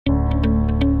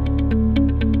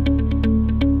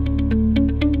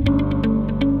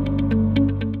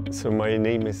So my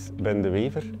name is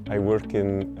Dewever. I work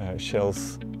in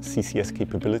Shell's CCS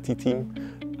capability team,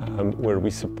 where we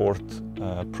support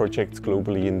projects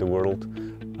globally in the world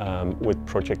with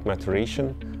project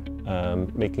maturation,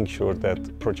 making sure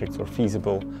that projects are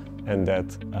feasible and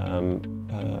that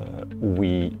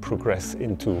we progress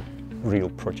into real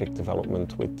project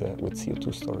development with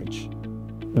CO2 storage.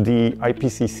 The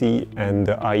IPCC and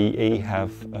the IEA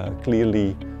have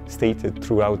clearly stated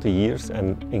throughout the years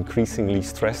and increasingly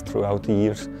stressed throughout the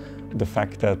years the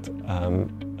fact that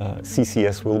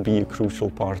CCS will be a crucial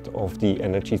part of the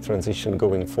energy transition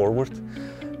going forward,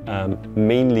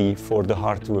 mainly for the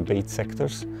hard-to-abate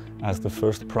sectors as the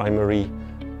first primary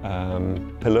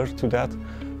pillar to that.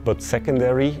 But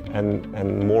secondary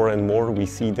and more we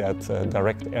see that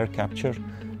direct air capture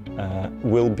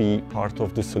will be part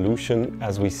of the solution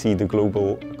as we see the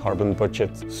global carbon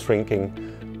budget shrinking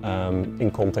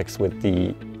in context with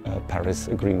the Paris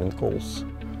Agreement goals.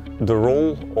 The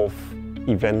role of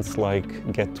events like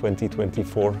GET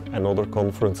 2024 and other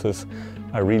conferences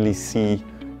I really see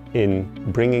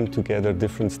in bringing together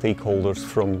different stakeholders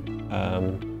from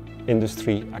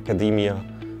industry, academia,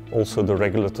 also the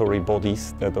regulatory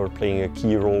bodies that are playing a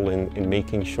key role in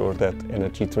making sure that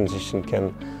energy transition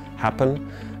can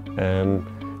happen,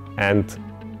 and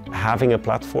having a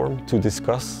platform to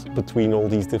discuss between all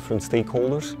these different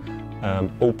stakeholders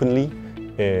openly,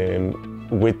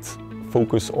 with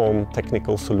focus on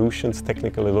technical solutions,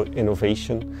 technical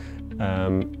innovation,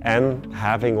 and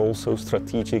having also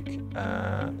strategic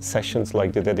sessions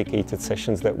like the dedicated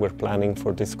sessions that we're planning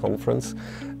for this conference.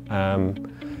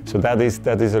 So that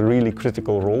is a really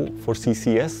critical role for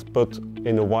CCS, but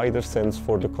in a wider sense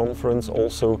for the conference,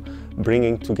 also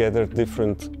bringing together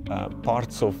different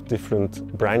parts of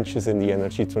different branches in the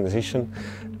energy transition,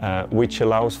 which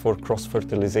allows for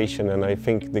cross-fertilization. And I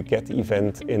think the GET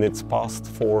event in its past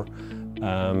 4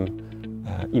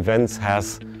 events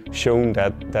has shown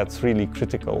that that's really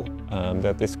critical,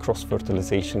 that this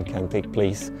cross-fertilization can take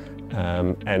place,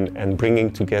 and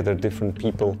bringing together different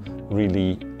people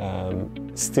really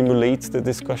stimulates the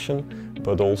discussion,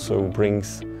 but also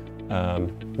brings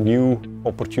new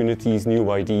opportunities,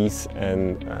 new ideas,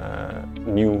 and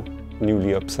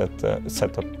newly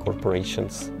set up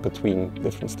corporations between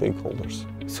different stakeholders.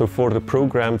 So for the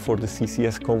program for the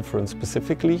CCS conference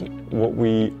specifically, what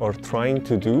we are trying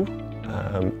to do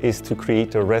is to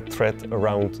create a red thread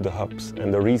around the hubs.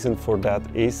 And the reason for that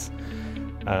is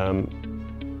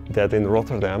that in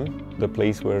Rotterdam, the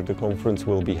place where the conference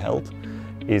will be held,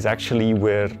 is actually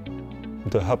where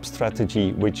the hub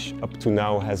strategy, which up to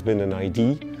now has been an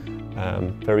idea,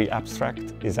 very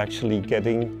abstract, is actually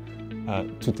getting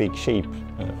to take shape.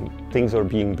 Things are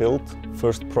being built,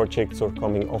 first projects are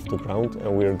coming off the ground,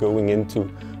 and we're going into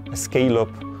a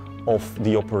scale-up of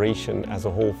the operation as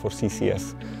a whole for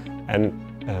CCS. And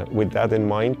with that in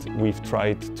mind, we've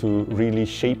tried to really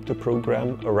shape the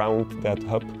program around that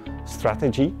hub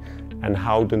strategy and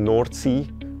how the North Sea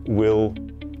will,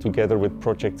 together with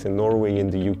projects in Norway, in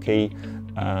the UK,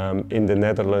 in the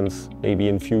Netherlands, maybe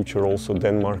in future also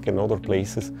Denmark and other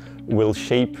places, will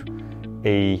shape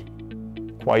a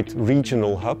quite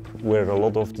regional hub where a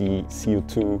lot of the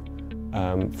CO2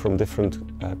 from different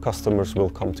customers will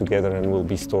come together and will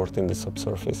be stored in the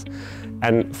subsurface.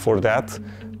 And for that,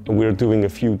 we're doing a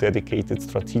few dedicated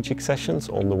strategic sessions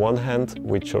on the one hand,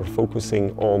 which are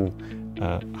focusing on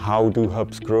how do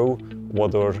hubs grow,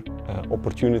 what are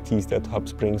opportunities that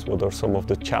hubs brings, what are some of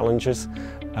the challenges,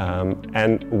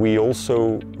 and we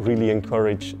also really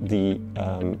encourage the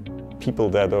people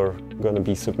that are going to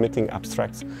be submitting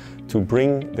abstracts to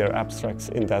bring their abstracts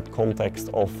in that context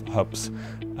of hubs,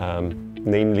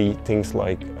 namely things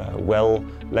like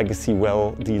legacy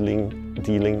well dealing,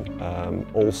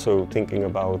 also thinking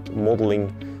about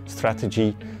modeling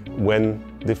strategy when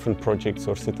different projects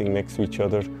are sitting next to each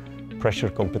other, pressure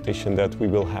competition that we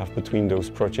will have between those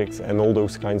projects and all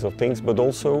those kinds of things, but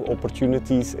also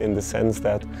opportunities in the sense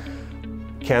that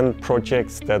can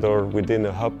projects that are within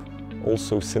a hub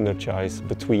also synergize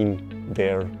between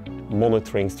their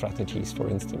monitoring strategies, for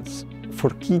instance. For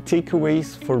key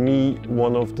takeaways, for me,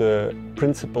 one of the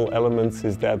principal elements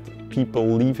is that people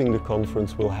leaving the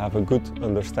conference will have a good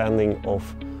understanding of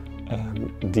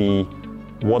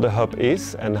what a hub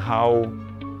is and how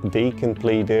they can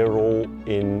play their role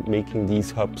in making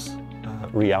these hubs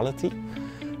reality.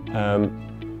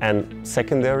 And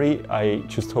secondary, I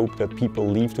just hope that people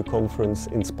leave the conference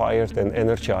inspired and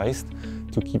energized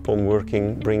to keep on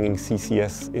working, bringing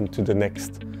CCS into the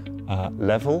next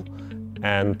level,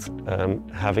 and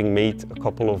having made a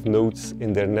couple of notes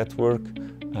in their network,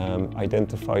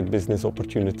 identified business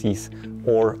opportunities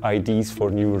or ideas for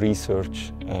new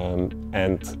research and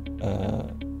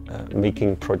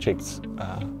making projects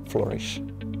flourish.